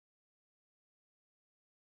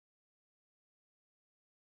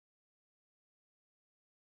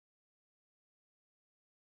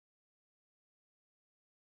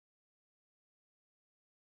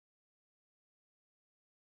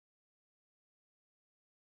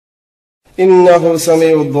إنه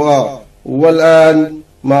سميع الدعاء. والآن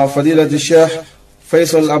مع فضيلة الشيخ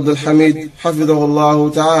فيصل عبد الحميد حفظه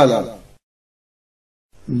الله تعالى.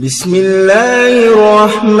 بسم الله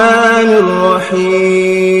الرحمن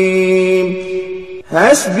الرحيم.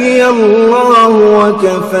 حسبي الله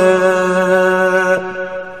وكفى،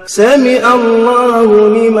 سمع الله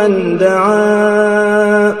لمن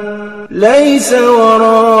دعا، ليس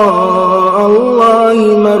وراء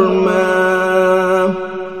الله مرمى.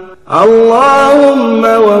 اللهم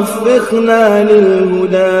وفقنا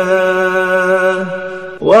للهدى،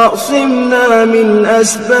 واعصمنا من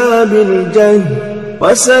أسباب الجهل،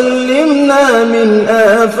 وسلمنا من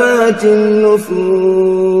آفات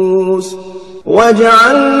النفوس،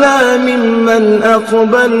 واجعلنا ممن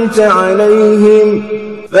أقبلت عليهم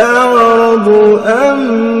فأعرضوا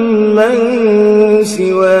عمن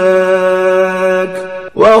سواك.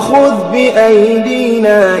 وخذ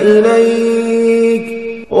بأيدينا إليك،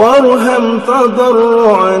 وارحم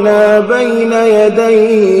تضرعنا بين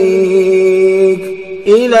يديك.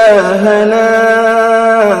 إلهنا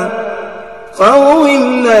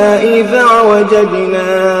قومنا إذا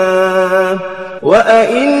وجدنا،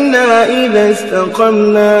 وأئنا إذا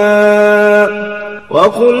استقمنا.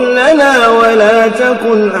 وقل لنا ولا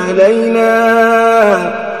تكن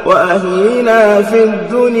علينا، وأهلنا في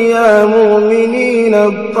الدنيا مؤمنين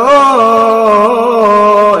الطائعين،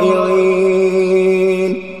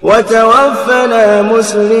 وتوفنا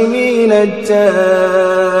مسلمين التائبين،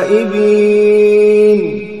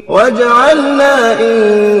 واجعلنا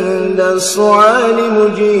عند السؤال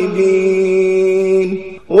مجيبين،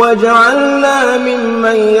 واجعلنا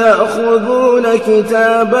ممن يأخذون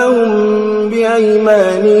كتابهم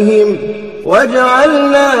بأيمانهم،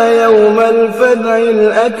 واجعلنا يوم الفزع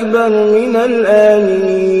الأكبر من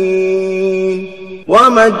الآمنين.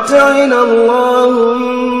 ومتعنا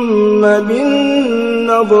اللهم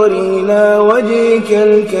بالنظر إلى وجهك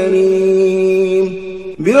الكريم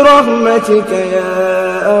برحمتك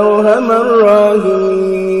يا أرحم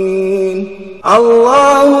الراحمين.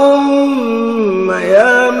 اللهم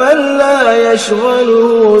يا من لا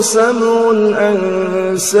يشغله سمع عن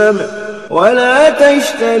سمع، ولا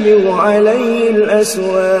تشتبه عليه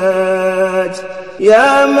الأصوات،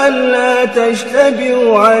 يا من لا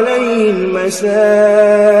تشتبه عليه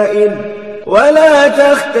المسائل، ولا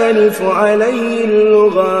تختلف عليه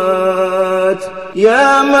اللغات،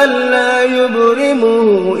 يا من لا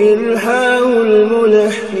يبرمه إلحاه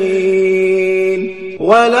الملحين،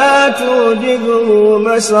 ولا توجبه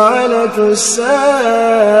مسعلة السائلين.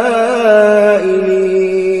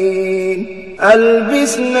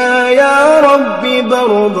 ألبسنا يا رب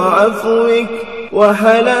برد عفوك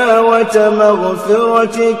وحلاوة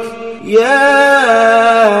مغفرتك يا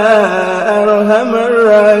أرحم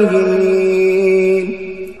الراحمين.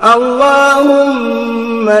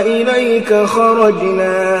 اللهم إليك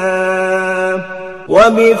خرجنا،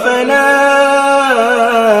 وبفنائك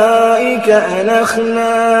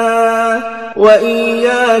أنخنا،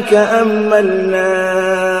 وإياك أملنا،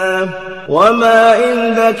 وما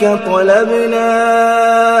عندك طلبنا،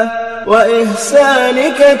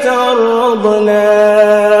 وإحسانك تعرضنا،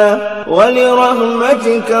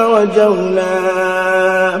 ولرحمتك رجونا،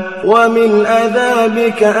 ومن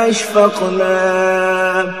عذابك أشفقنا.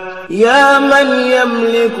 يا من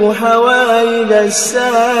يملك حوائج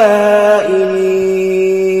السائلين،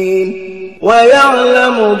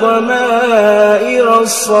 ويعلم ضمائر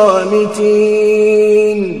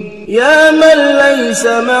الصامتين، يا من ليس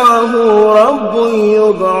معه رب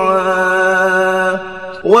يدعى،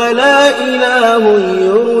 ولا إله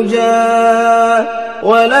يرجى،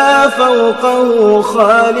 ولا فوقه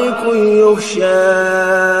خالق يخشى،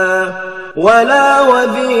 ولا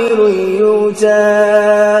وزير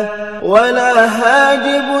يؤتى، ولا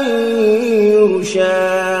حاجب يرشى.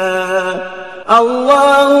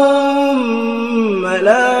 اللهم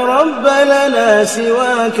لا رب لنا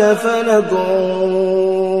سواك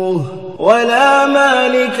فندعوه، ولا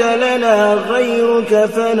مالك لنا غيرك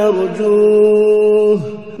فنرجوه.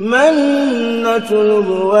 من نطلب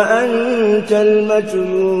وأنت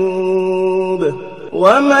المطلوب،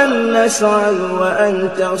 ومن نسعد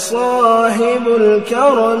وأنت صاحب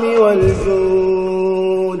الكرم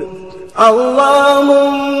والجود.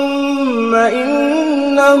 اللهم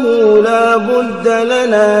إنه لا بد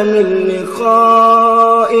لنا من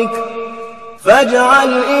لقائك،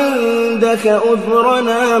 فاجعل عندك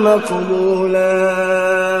عذرنا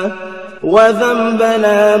مقبولا،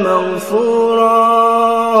 وذنبنا مغفورا،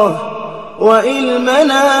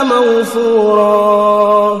 وعلمنا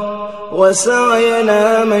مغفورا،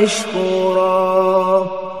 وسعينا مشكورا.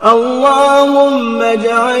 اللهم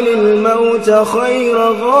اجعل الموت خير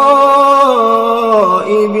غائب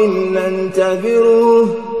غائب ننتظره،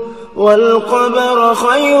 والقبر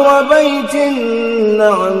خير بيت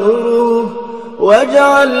نعمره،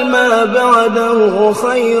 واجعل ما بعده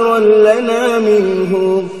خيرا لنا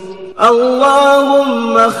منه.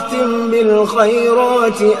 اللهم اختم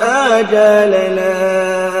بالخيرات آجالنا،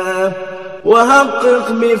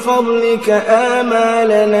 وحقق بفضلك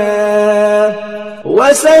آمالنا،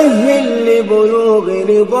 وسهل لبلوغ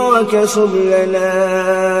رضاك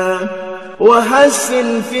سبلنا،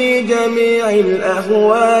 وحسن في جميع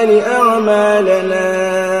الأحوال أعمالنا.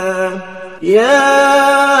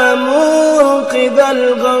 يا منقذ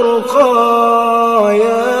الغرقى،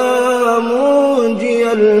 يا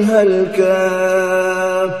منجي الهلكى،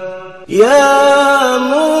 يا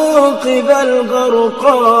منقذ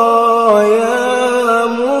الغرقى، يا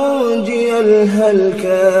منجي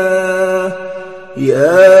الهلكى،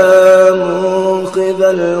 يا منقذ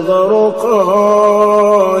الغرقى،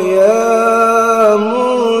 يا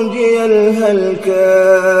منجي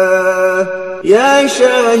الهلكى، يا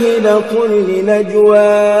شاهد كل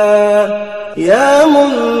نجوى، يا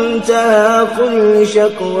منتهى كل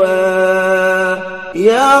شكوى،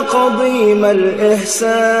 يا قضيم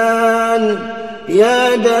الإحسان،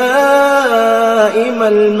 يا دائم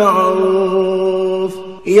المعروف،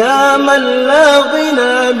 يا من لا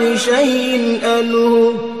غنى بشيء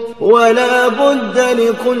عنه ولا بد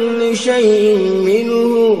لكل شيء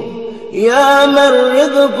منه، يا من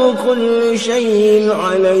رزق كل شيء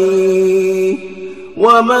عليه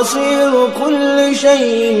ومصير كل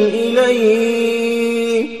شيء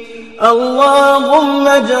إليه. اللهم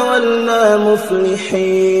اجعلنا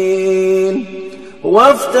مفلحين،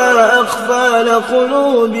 وافتح أقفال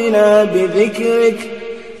قلوبنا بذكرك،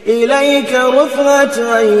 إليك رفعت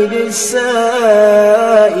أيدي السائلين،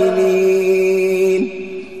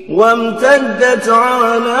 وامتدت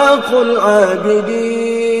أعناق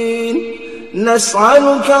العابدين.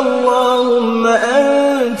 نسألك اللهم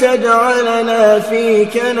أن تجعلنا في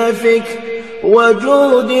كنفك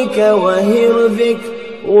وجودك وهرذك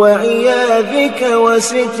وعياذك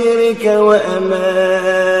وسترك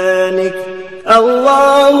وأمانك.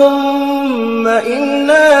 اللهم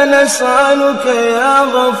إنا نسألك يا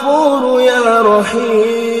غفور يا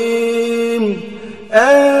رحيم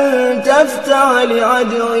أن تفتح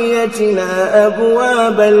لأدعيتنا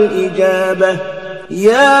أبواب الإجابة،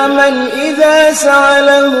 يا من إذا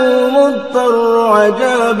سأله مضطر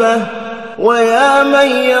عجابه، ويا من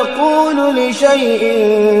يقول لشيء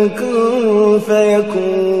كن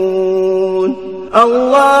فيكون.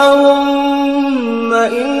 اللهم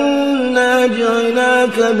إنا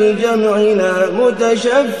جعلناك بجمعنا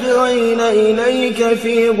متشفعين إليك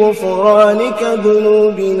في غفرانك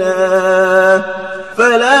ذنوبنا،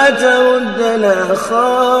 فلا تردنا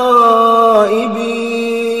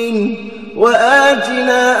خائبين،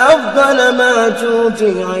 وآتنا أفضل ما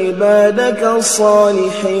تؤتي عبادك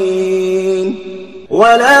الصالحين،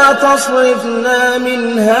 ولا تصرفنا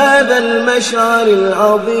من هذا المشعر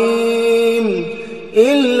العظيم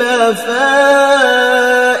إلا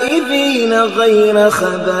فائزين غير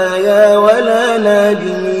خبايا ولا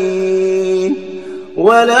نادمين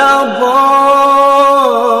ولا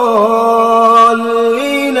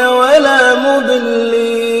ضالين ولا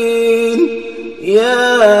مضلين،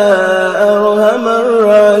 يا أرحم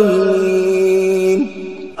الراحمين.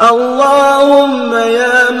 اللهم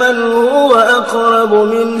يا من هو أقرب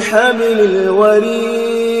من حبل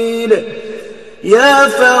الوريد، يا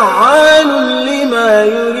فعال لما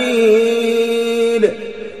يريد،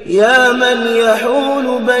 يا من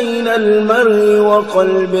يحول بين المرء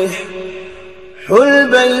وقلبه، حل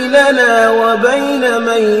بيننا وبين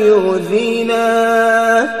من يؤذينا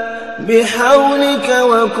بحولك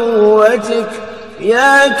وقوتك،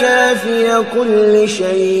 يا كافي كل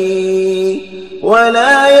شيء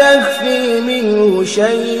ولا يكفي منه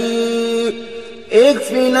شيء.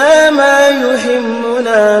 اكفنا ما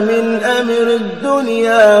يهمنا من أمر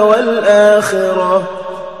الدنيا والآخرة،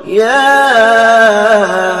 يا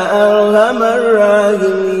أرحم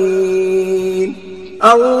الراحمين.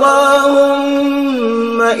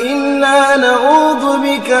 اللهم إنا نعوذ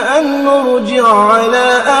بك أن نرجع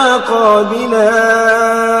على أعقابنا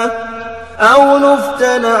أو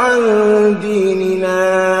نفتن عن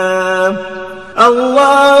ديننا.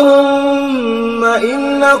 اللهم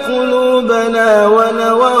إن قلوبنا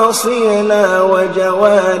ونواصينا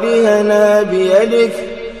وجوارحنا بيدك،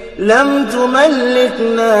 لم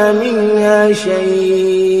تملكنا منها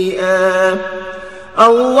شيئا.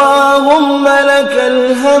 اللهم لك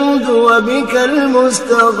الحمد وبك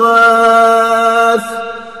المستغاث،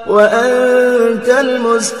 وأنت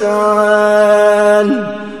المستعان،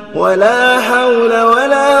 ولا حول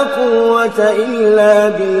ولا قوة إلا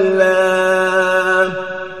بالله.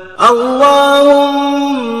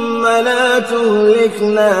 اللهم لا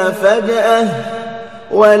تهلكنا فجأة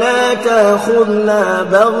ولا تأخذنا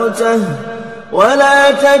بغتة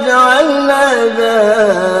ولا تجعلنا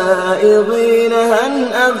ذائغين عن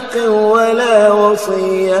حق ولا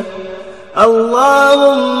وصية.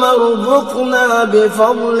 اللهم ارزقنا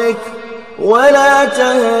بفضلك ولا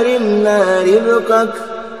تهرمنا رزقك،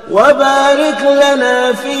 وبارك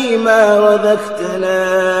لنا فيما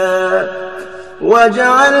رزقتنا،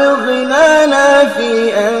 واجعل غنانا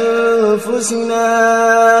في أنفسنا،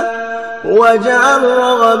 واجعل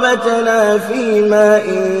رغبتنا فيما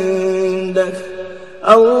عندك.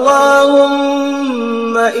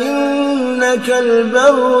 اللهم إنك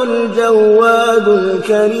البر الجواد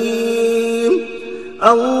الكريم.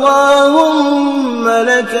 اللهم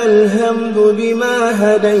لك الحمد بما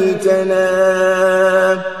هديتنا،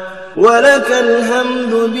 ولك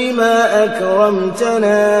الحمد بما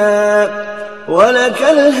أكرمتنا، ولك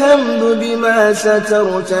الحمد بما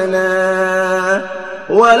سترتنا،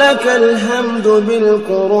 ولك الحمد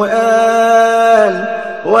بالقرآن،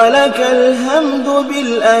 ولك الحمد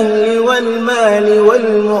بالأهل والمال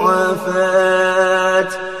والمعافاة،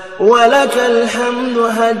 ولك الحمد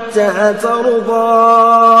حتى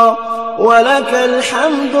ترضى، ولك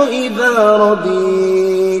الحمد إذا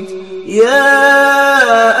رضيت. يا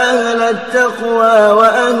أهل التقوى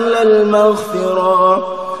وأهل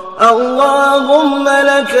المغفرة، اللهم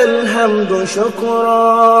لك الحمد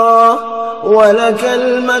شكرا، ولك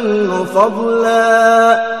المن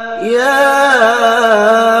فضلا، يا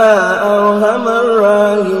أرحم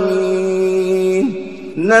الراحمين.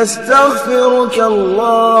 نستغفرك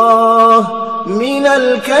الله من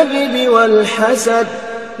الكذب والحسد،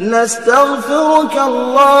 نستغفرك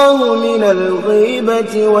الله من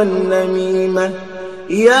الغيبة والنميمة،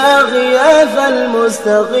 يا غياث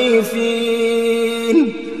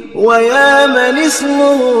المستغيثين، ويا من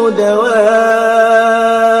اسمه دواء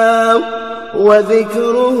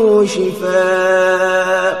وذكره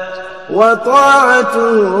شفاء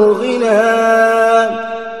وطاعته غنى.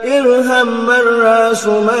 ارحم من راس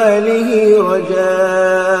ماله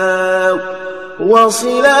رجاء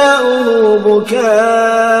وصلاؤه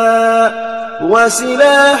بكاء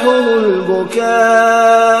وسلاحه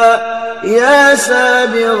البكاء. يا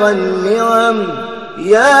سابغ النعم،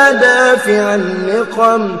 يا دافع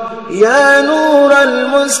النقم، يا نور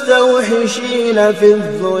المستوحشين في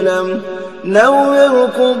الظلم، نور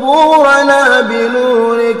قبورنا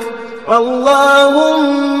بنورك.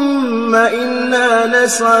 اللهم إنا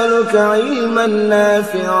نسألك علما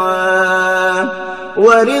نافعا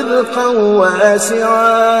ورزقا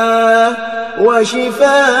واسعا وشفاء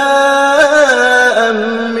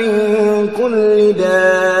من كل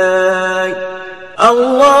داء.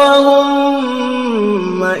 اللهم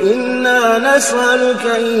إنا نسألك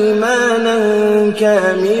إيمانا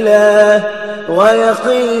كاملا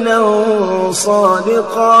ويقينا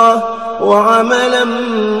صادقا وعملا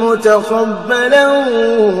متقبلا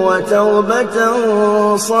وتوبة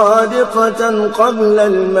صادقة قبل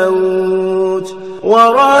الموت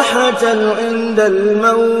وراحة عند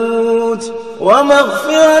الموت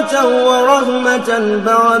ومغفرة ورحمة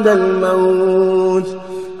بعد الموت.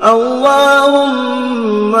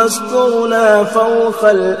 اللهم استرنا فوق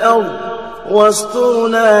الأرض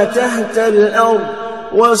واسترنا تحت الأرض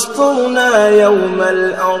واسترنا يوم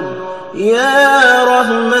الأرض. يا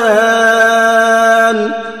رحمن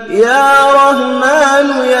يا رحمن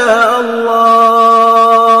يا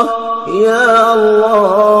الله يا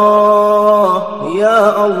الله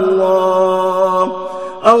يا الله.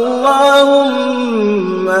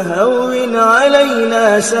 اللهم هون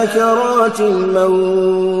علينا سكرات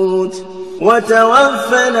الموت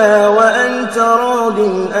وتوفنا وأنت راض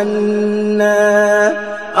عنا.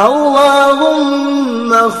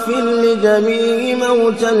 اللهم اغفر لجميع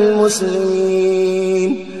موتى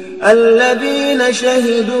المسلمين الذين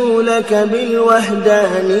شهدوا لك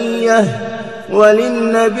بالوحدانية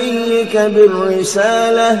ولنبيك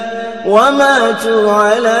بالرسالة وماتوا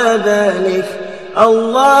على ذلك.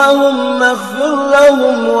 اللهم اغفر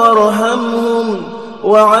لهم وارحمهم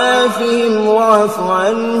وعافهم واعف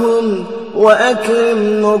عنهم وأكرم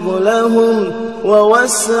نزلهم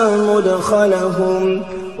ووسع مدخلهم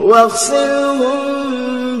واغسلهم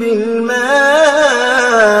بالماء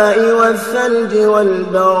والثلج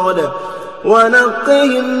والبرد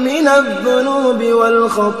ونقهم من الذنوب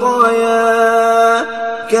والخطايا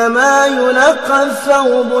كما ينقى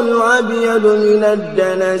الثوب الأبيض من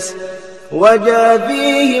الدنس.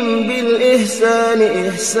 وجازيهم بالإحسان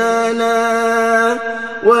إحسانا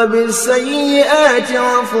وبالسيئات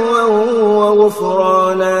عفوا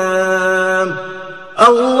وغفرانا.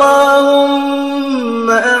 اللهم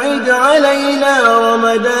أعد علينا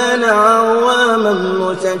رمضان عواما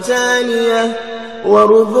متتالية،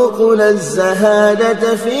 وارزقنا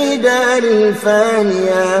الزهادة في دار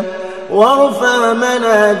الفانية، وارفع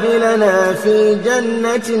منازلنا في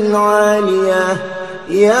جنة عالية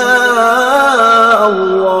يا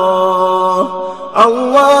الله.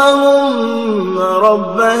 اللهم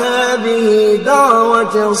رب هذه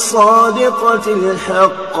دعوة الصادقة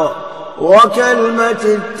الحق وكلمة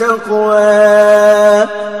التقوى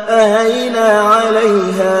أهينا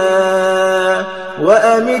عليها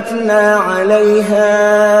وأمتنا عليها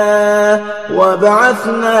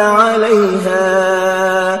وابعثنا عليها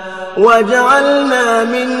واجعلنا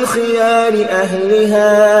من خيار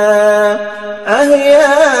أهلها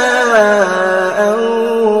أحياء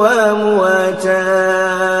وأمواتا.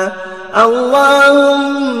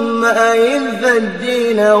 اللهم أعز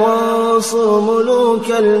الدين وانصر ملوك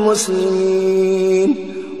المسلمين،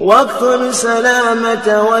 واكتب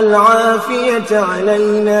سلامة والعافية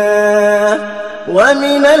علينا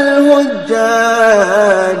ومن الهجاج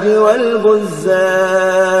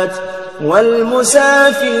والغزاة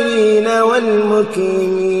والمسافرين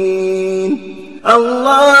والمقيمين.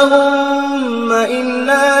 اللهم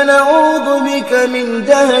إنا نعوذ بك من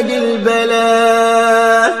جهد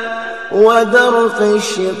البلاء ودرق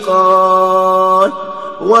الشقاء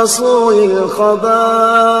وسوء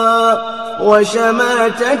القضاء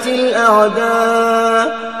وشماتة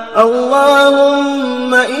الأعداء.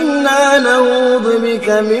 اللهم إنا نعوذ بك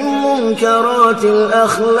من منكرات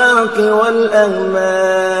الأخلاق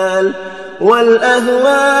والأعمال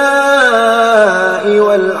والأهواء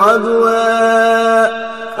والعدواء.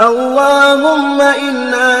 اللهم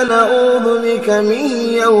إنا نعوذ بك من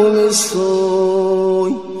يوم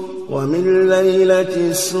السوء ومن ليلة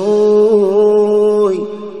السوء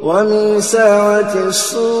ومن ساعة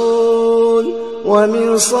السوء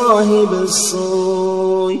ومن صاحب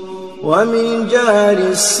السوء ومن جار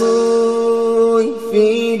السوء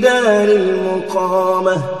في دار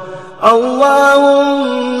المقامة.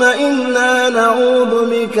 اللهم إنا نعوذ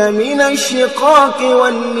بك من الشقاق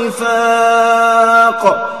والنفاق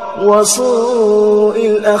وسوء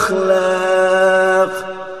الأخلاق.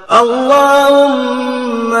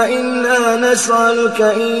 اللهم إنا نسألك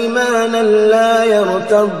إيمانا لا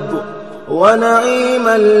يرتد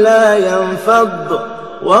ونعيما لا ينفض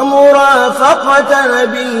ومرافقة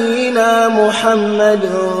نبينا محمد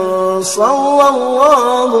صلى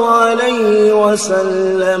الله عليه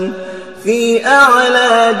وسلم في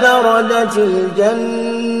أعلى درجة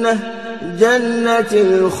الجنة، جنة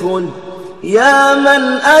الخلد، يا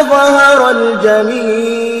من أظهر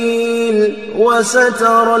الجميل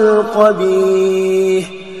وستر القبيح،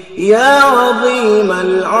 يا عظيم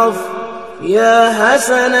العفو، يا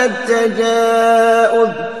حسن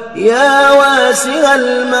التجاؤب، يا واسع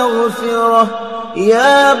المغفرة،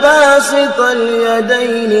 يا باسط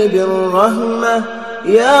اليدين بالرحمة،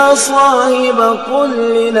 يا صاحب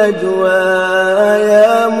كل نجوى،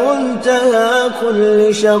 يا منتهى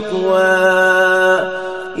كل شقوى،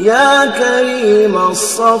 يا كريم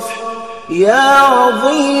الصفح، يا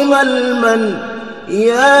عظيم المن،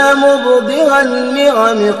 يا مبدع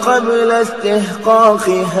النعم قبل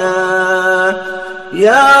استحقاقها،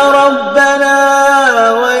 يا ربنا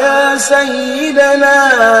ويا سيدنا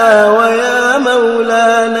ويا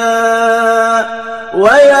مولانا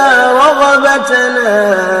ويا رغبتنا،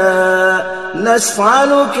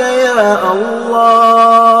 نسألك يا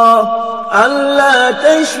الله ألا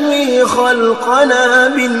تشوي خلقنا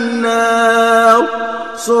بالنار.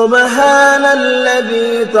 سبحان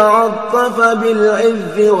الذي تعطف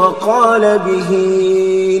بالعز وقال به،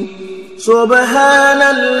 سبحان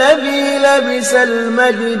الذي لبس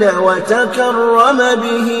المجد وتكرم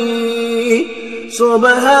به،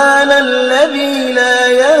 سبحان الذي لا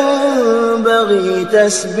ينبغي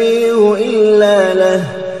تسبيح إلا له،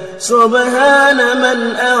 سبحان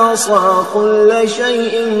من أعصى كل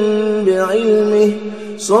شيء بعلمه،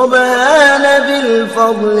 سبحان ذي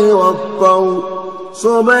الفضل والطول،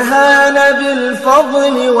 سبحان ذي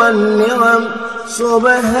الفضل والنعم،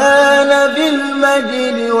 سبحان ذي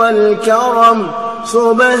المجد والكرم،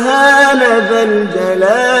 سبحان ذا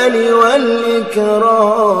الجلال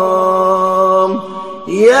والإكرام.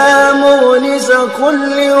 يا مونس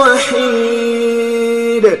كل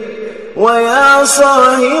وحيد، ويا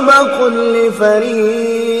صاحب كل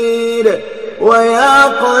فريد، ويا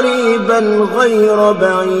قريبا غير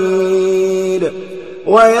بعيد،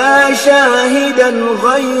 ويا شاهدا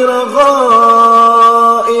غير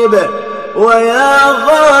غائب، ويا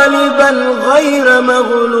غالبا غير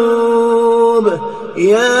مغلوب،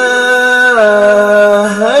 يا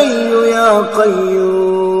حي يا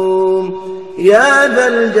قيوم، يا ذا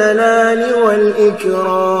الجلال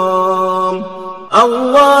والإكرام.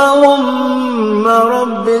 اللهم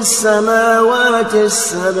رب السماوات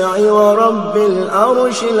السبع ورب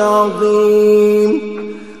العرش العظيم،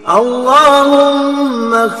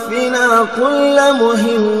 اللهم اكفنا كل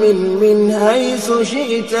مهم من حيث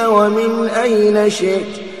شئت ومن أين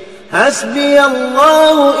شئت. حسبي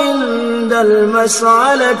الله عند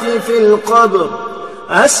المسعلة في القبر،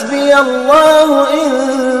 حسبي الله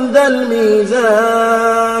عند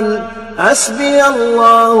الميزان، حسبي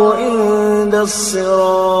الله عند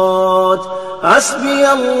الصراط،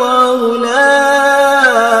 حسبي الله لا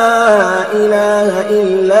إله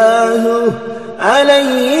إلا هو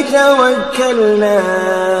عليه توكلنا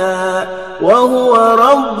وهو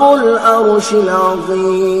رب العرش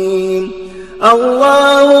العظيم.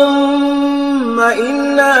 اللهم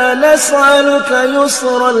إنا نسألك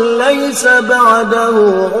يسرا ليس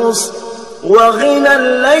بعده عسر،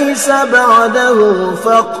 وغنى ليس بعده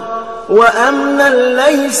فقر، وأمنا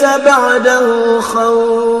ليس بعده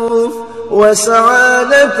خوف،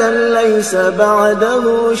 وسعادة ليس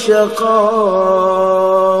بعده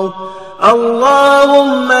شقاء.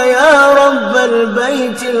 اللهم يا رب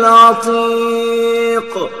البيت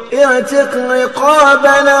العتيق اعتق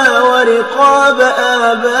رقابنا ورقاب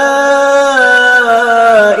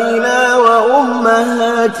آبائنا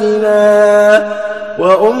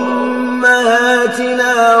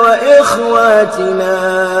وأمهاتنا وإخواتنا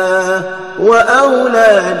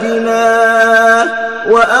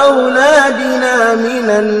وأولادنا من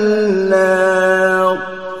النار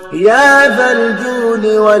يا ذا الجود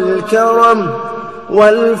والكرم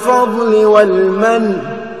والفضل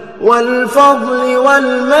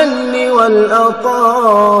والمن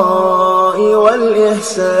والعطاء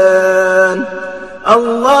والإحسان.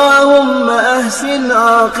 اللهم أحسن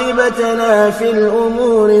عاقبتنا في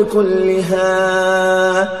الأمور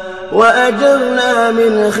كلها وأجرنا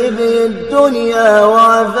من خزي الدنيا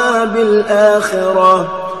وعذاب الآخرة.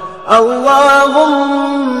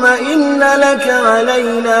 اللهم إن لك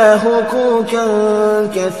علينا حقوقا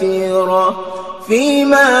كثيرة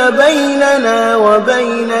فيما بيننا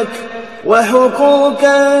وبينك،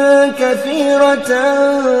 وحقوقا كثيرة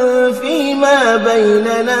فيما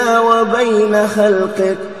بيننا وبين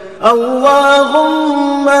خلقك.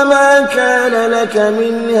 اللهم ما كان لك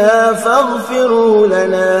منها فاغفره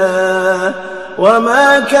لنا،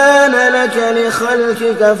 وما كان لك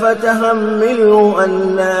لخلقك فتحمله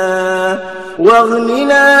عنا،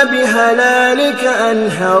 واغننا بحلالك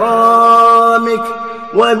عن حرامك،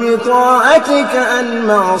 وبطاعتك عن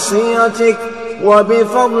معصيتك،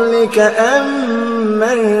 وبفضلك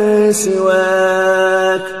عمن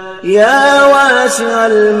سواك يا واسع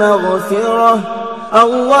المغفرة.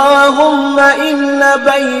 اللهم إن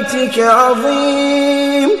بيتك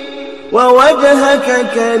عظيم ووجهك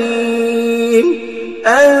كريم،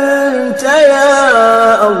 أنت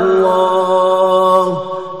يا الله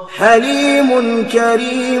حليم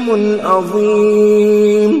كريم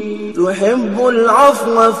عظيم، تحب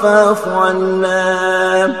العفو فاعف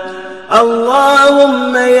عنا.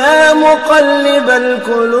 اللهم يا مقلب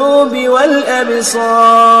القلوب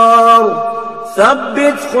والأبصار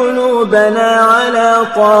ثبت قلوبنا على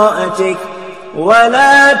طاعتك،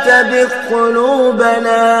 ولا تبغ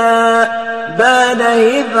قلوبنا بعد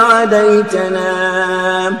إذ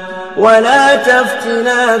هديتنا، ولا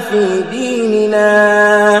تفتنا في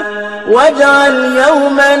ديننا، واجعل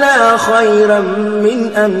يومنا خيرا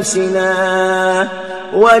من أمسنا،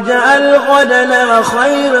 واجعل غدنا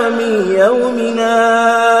خيرا من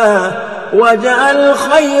يومنا، واجعل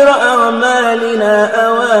خير أعمالنا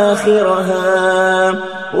أواخرها،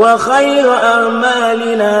 وخير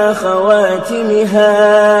أعمالنا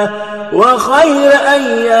خواتمها، وخير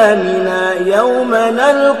أيامنا يوم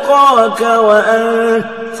نلقاك وأنت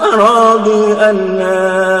راضي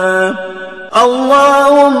عنا.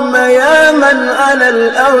 اللهم يا من على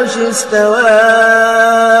العرش استوى،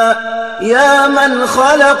 يا من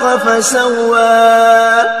خلق فسوى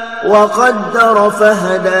وقدر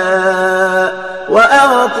فهدى،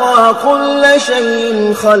 وأعطى كل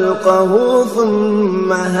شيء خلقه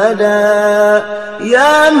ثم هدى،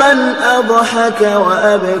 يا من أضحك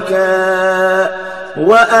وأبكى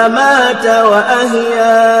وأمات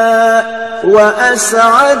وأحيا،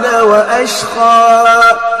 وأسعد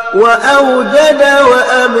وأشقى، وأوجد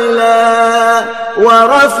وأبلى،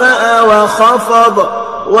 ورفع وخفض،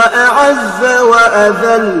 وأعز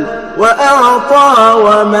وأذل، وأعطى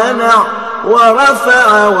ومنع،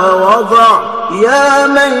 ورفع ووضع، يا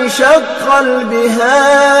من شق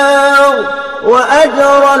البهار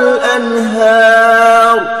وأجرى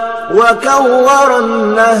الأنهار، وكور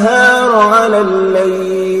النهار على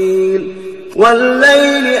الليل،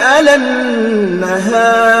 والليل على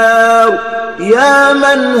النهار، يا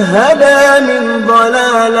من هدى من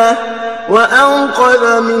ضلالة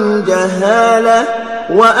وأنقذ من جهالة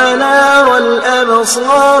وأنار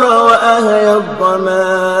الأبصار وأهيا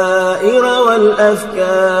الضمائر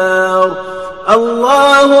والأفكار.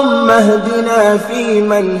 اللهم اهدنا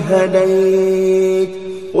فيمن هديت،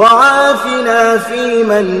 وعافنا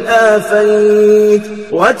فيمن آفيت،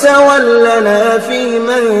 وتولنا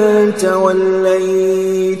فيمن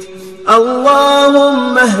توليت.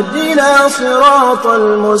 اللهم اهدنا صراط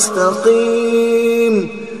المستقيم،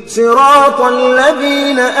 صراط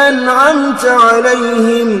الذين أنعمت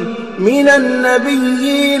عليهم من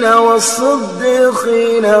النبيين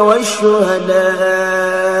والصديقين والشهداء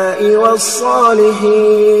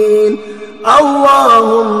والصالحين.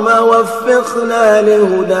 اللهم وفقنا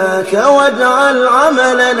لهداك واجعل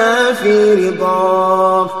عملنا في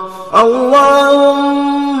رضاك.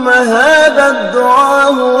 اللهم هذا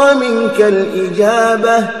الدعاء ومنك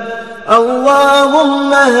الإجابة.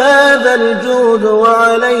 اللهم هذا الجود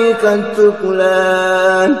وعليك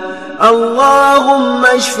التكلان. اللهم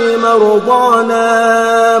اشف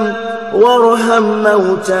مرضانا وارحم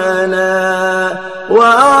موتانا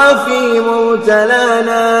وعافي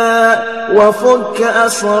مبتلانا وفك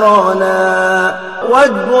أسرانا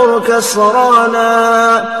واجبر كسرانا.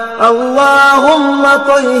 اللهم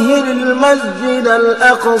طهر المسجد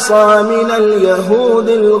الأقصى من اليهود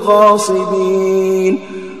الغاصبين،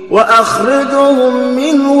 وأخرجهم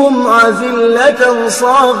منهم عذلة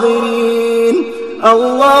صاغرين.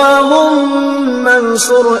 اللهم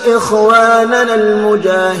انصر إخواننا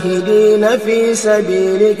المجاهدين في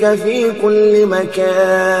سبيلك في كل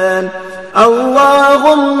مكان.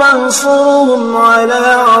 اللهم انصرهم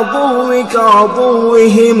على عدوك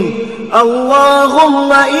عدوهم.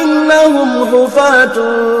 اللهم إنهم حفاة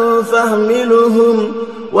فاحملهم،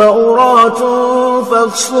 وعراة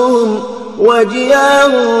فاقصهم،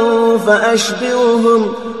 وجياه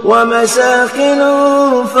فأشبعهم، ومساكن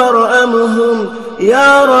فارأمهم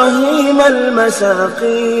يا رحيم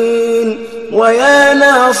المساكين ويا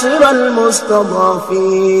ناصر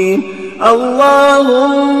المستضعفين.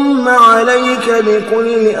 اللهم عليك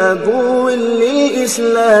بكل عدو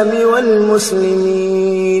للإسلام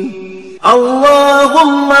والمسلمين.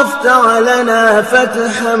 اللهم افتح لنا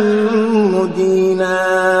فتحا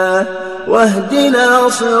مبينا، واهدنا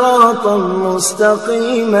صراطا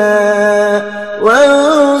مستقيما،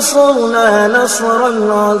 وانصرنا نصرا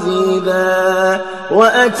عزيزا،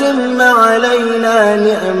 وأتم علينا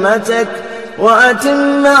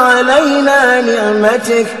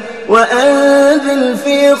نعمتك وأنزل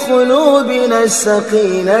في قلوبنا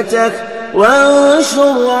السكينتك،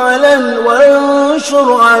 وانشر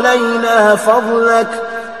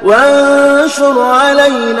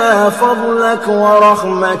علينا فضلك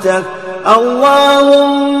ورحمتك.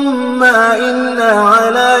 اللهم إنا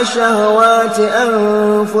على شهوات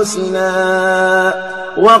أنفسنا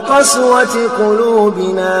وقسوة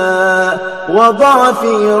قلوبنا وضعف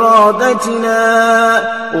إرادتنا،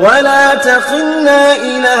 ولا تقلنا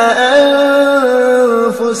إلى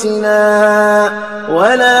أنفسنا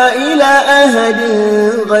ولا إلى أحد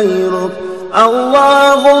غيرك.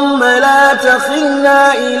 اللهم لا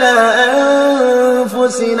تخلنا إلى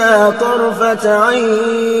أنفسنا طرفة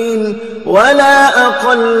عين ولا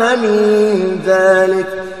أقل من ذلك.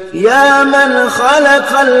 يا من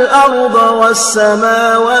خلق الأرض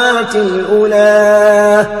والسماوات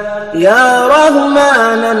الأولى، يا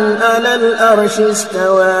رحمانا على الأرش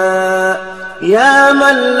استوى، يا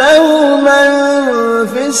من له من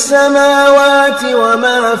في السماوات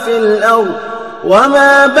وما في الأرض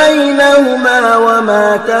وما بينهما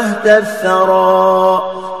وما تحت الثرى،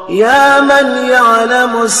 يا من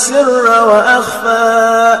يعلم السر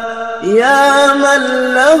وأخفى، يا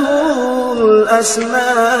من له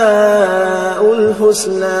الأسماء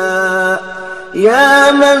الحسنى،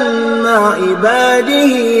 يا من مع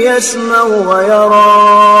عباده يسمع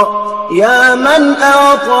ويرى، يا من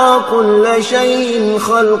أعطى كل شيء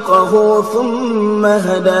خلقه ثم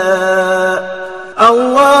هدى.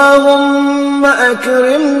 اللهم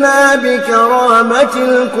أكرمنا بكرامة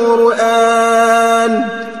القرآن.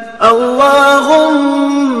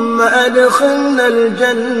 اللهم أدخلنا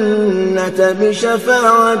الجنة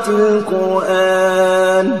بشفاعة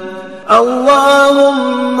القرآن.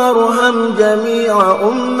 اللهم ارحم جميع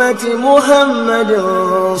أمة محمد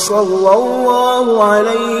صلى الله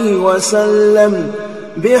عليه وسلم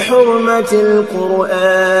بحرمة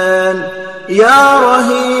القرآن. يا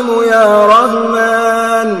رحيم يا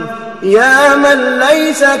رحمن، يا من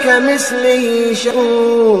ليس كمثله شيء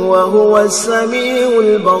وهو السميع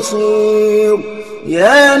البصير.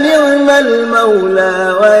 يا نعم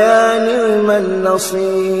المولى ويا نعم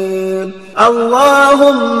النصير.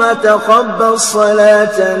 اللهم تقبل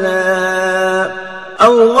صلاتنا،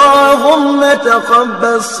 اللهم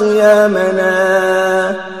تقبل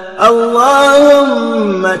صيامنا،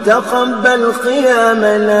 اللهم تقبل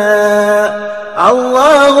قيامنا،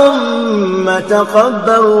 اللهم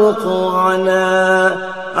تقبل ركوعنا،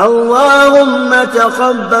 اللهم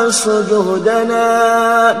تقبل سجودنا،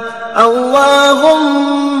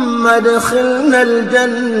 اللهم ادخلنا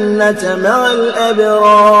الجنة مع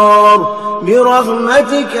الأبرار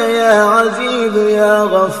برحمتك يا عزيز يا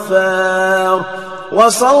غفار.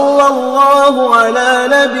 وصلى الله على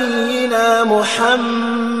نبينا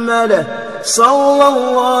محمد صلى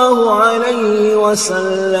الله عليه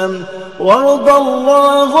وسلم. وارض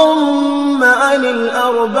اللهم عن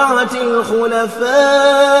الأربعة الخلفاء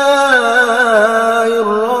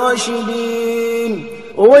الراشدين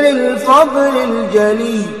أولي الفضل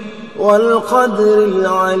الجلي والقدر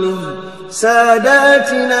العلي،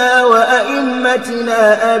 ساداتنا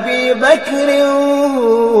وأئمتنا أبي بكر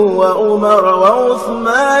وعمر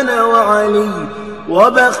وعثمان وعلي،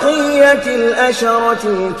 وبقية الأشرة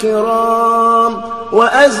الكرام،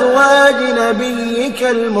 وأزواج نبيك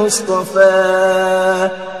المصطفى،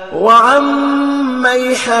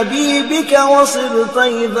 وعمي حبيبك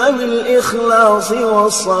وصبطي ذوي الإخلاص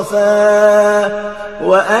والصفاء،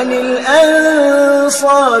 وأن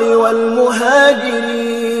الأنصار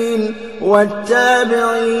والمهاجرين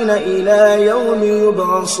والتابعين إلى يوم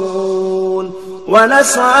يبعثون.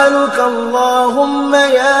 ونسألك اللهم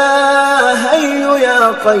يا حي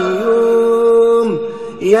يا قيوم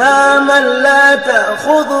يا من لا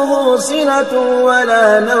تأخذه سنة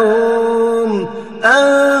ولا نوم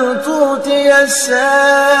أن تؤتي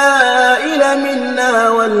السائل منا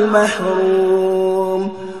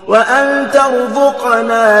والمحروم، وأن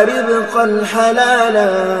ترزقنا رزقا حلالا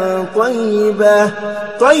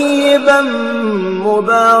طيبا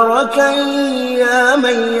مباركا، يا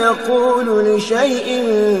من يقول لشيء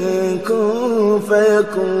كن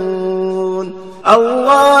فيكون.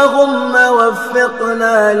 اللهم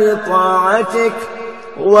وفقنا لطاعتك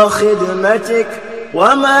وخدمتك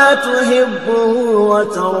وما تحبه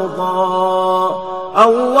وترضى.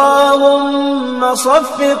 اللهم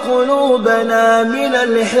صف قلوبنا من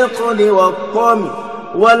الحقد والطمع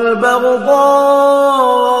والبغضاء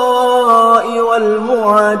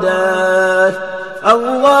والمعاداة.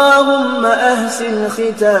 اللهم أحسن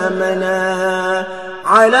ختامنا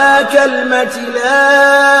على كلمة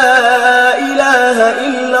لا إله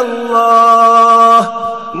إلا الله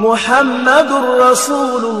محمد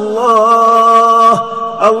رسول الله.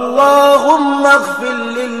 اللهم اغفر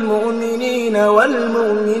للمؤمنين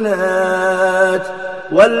والمؤمنات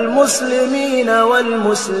والمسلمين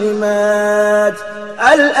والمسلمات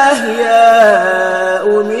الأحياء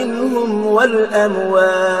منهم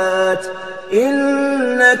والأموات،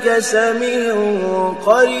 إنك سميع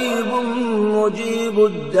قريب مجيب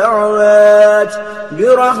الدعوات،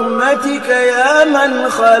 برحمتك يا من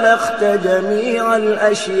خلقت جميع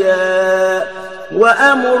الأشياء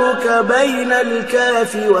وأمرك بين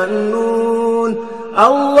الكاف والنون.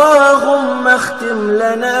 اللهم اختم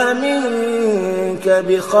لنا منك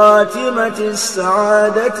بخاتمة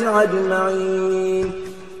السعادة أجمعين.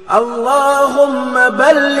 اللهم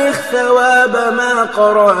بلغ ثواب ما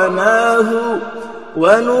قرأناه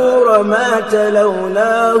ونور ما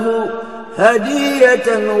تلوناه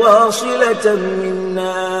هدية واصلة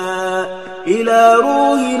منا إلى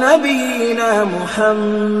روح نبينا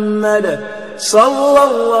محمد صلى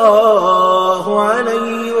الله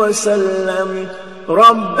عليه وسلم.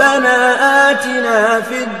 ربنا آتنا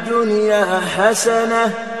في الدنيا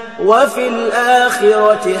حسنة وفي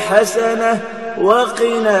الآخرة حسنة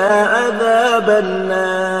وقنا عذاب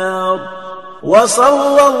النار.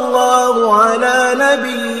 وصلى الله على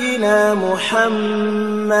نبينا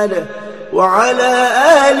محمد وعلى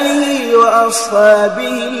آله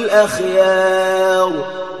وأصحابه الأخيار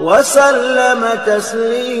وسلم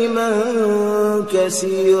تسليما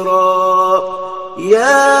كثيرا.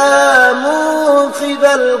 يا منقذ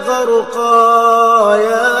الغرقى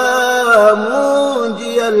يا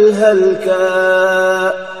منجي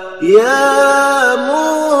الهلكى، يا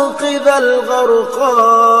منقذ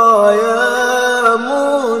الغرقى يا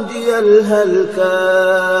منجي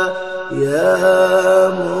الهلكى، يا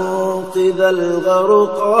منقذ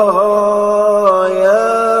الغرقى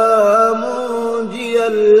يا منجي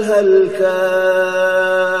الهلكى.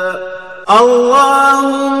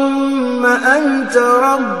 اللهم أنت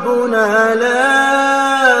ربنا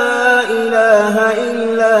لا إله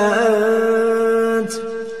إلا أنت،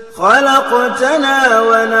 خلقتنا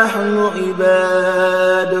ونحن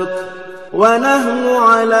عبادك، ونحن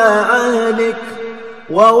على عهدك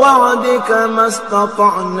ووعدك ما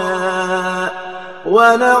استطعنا،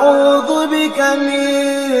 ونعوذ بك من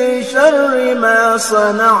شر ما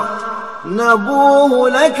صنعت، نبوه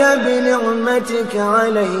لك بنعمتك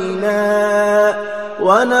علينا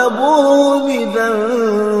ونبوه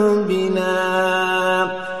بذنبنا،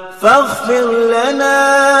 فاغفر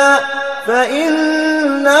لنا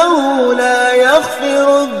فإنه لا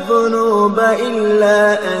يغفر الذنوب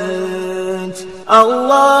إلا أنت.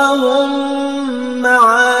 اللهم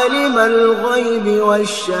عالم الغيب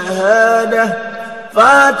والشهادة،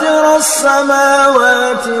 فاطر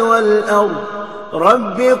السماوات والأرض،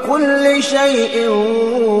 رب كل شيء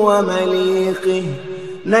ومليكه،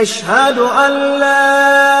 نشهد أن لا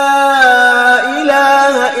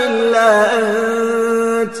إله إلا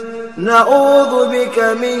أنت، نعوذ بك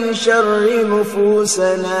من شر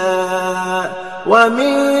نفوسنا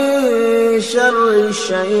ومن شر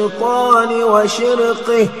الشيطان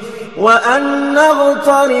وشرقه، وأن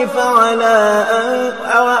نغترف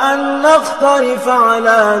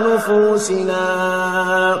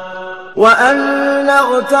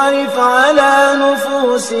على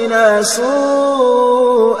نفوسنا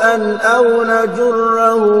سوءا أو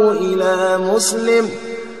نجره إلى مسلم.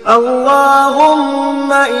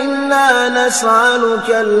 اللهم إنا نسألك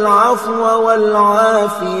العفو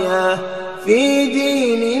والعافية في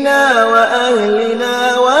ديننا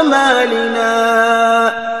وأهلنا ومالنا.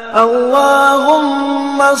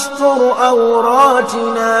 اللهم استر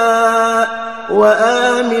عوراتنا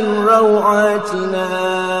وآمن روعاتنا.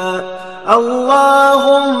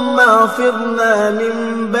 اللهم احفظنا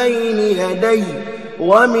من بين يدينا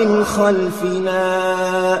ومن خلفنا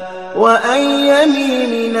وعن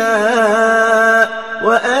يميننا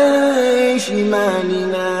وعن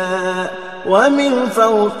شمالنا ومن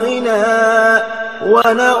فوقنا،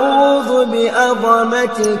 ونعوذ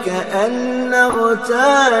بعظمتك أن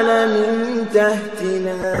نغتال من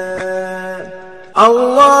تحتنا.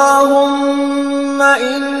 اللهم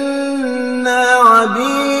إنا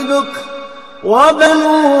عبيدك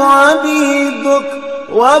وبنو عبيدك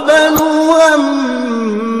وبنو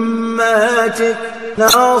أماتك،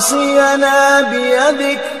 ناصينا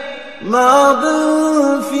بيدك، ماض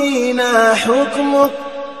فينا حكمك،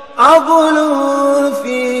 عدل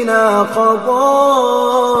فينا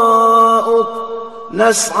قضاؤك.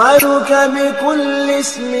 نسألك بكل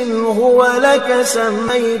اسم هو لك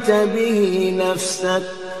سميت به نفسك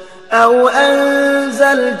أو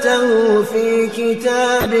أنزلته في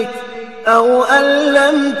كتابك أو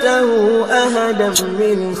علمته أحدا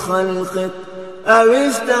من خلقك أو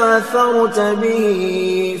استأثرت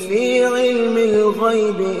به في علم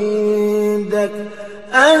الغيب عندك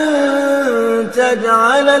أن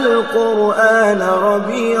تجعل القرآن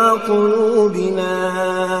ربيع قلوبنا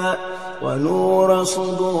ونور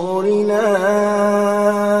صدورنا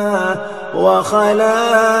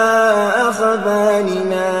وخلاء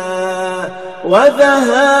أخذاننا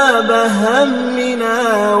وذهاب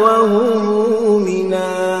همنا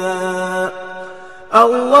وهمومنا.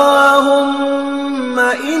 اللهم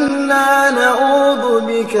إنا نعوذ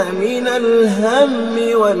بك من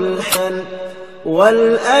الهم والحزن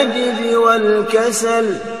والعجز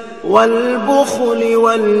والكسل والبخل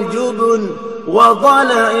والجبن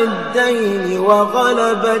وضلع الدين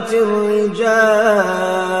وغلبة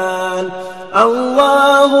الرجال.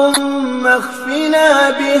 اللهم اكفنا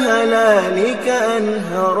بهلالك عن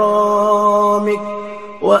حرامك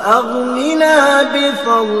وأغننا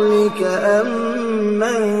بفضلك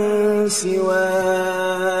عمن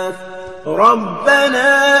سواك.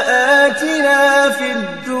 ربنا آتنا في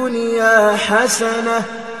الدنيا حسنة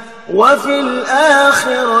وفي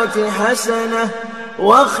الآخرة حسنة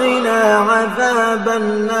وقنا عذاب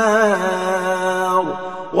النار.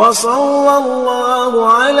 وصلى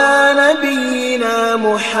الله على نبينا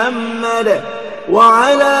محمد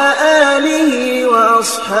وعلى آله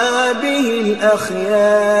وأصحابه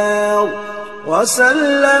الأخيار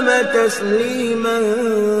وسلم تسليما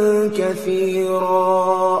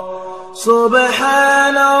كثيرا.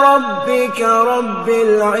 سبحان ربك رب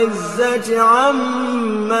العزة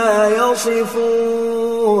عما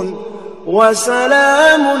يصفون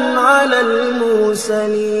وسلام على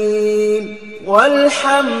المرسلين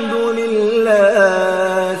والحمد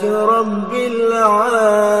لله رب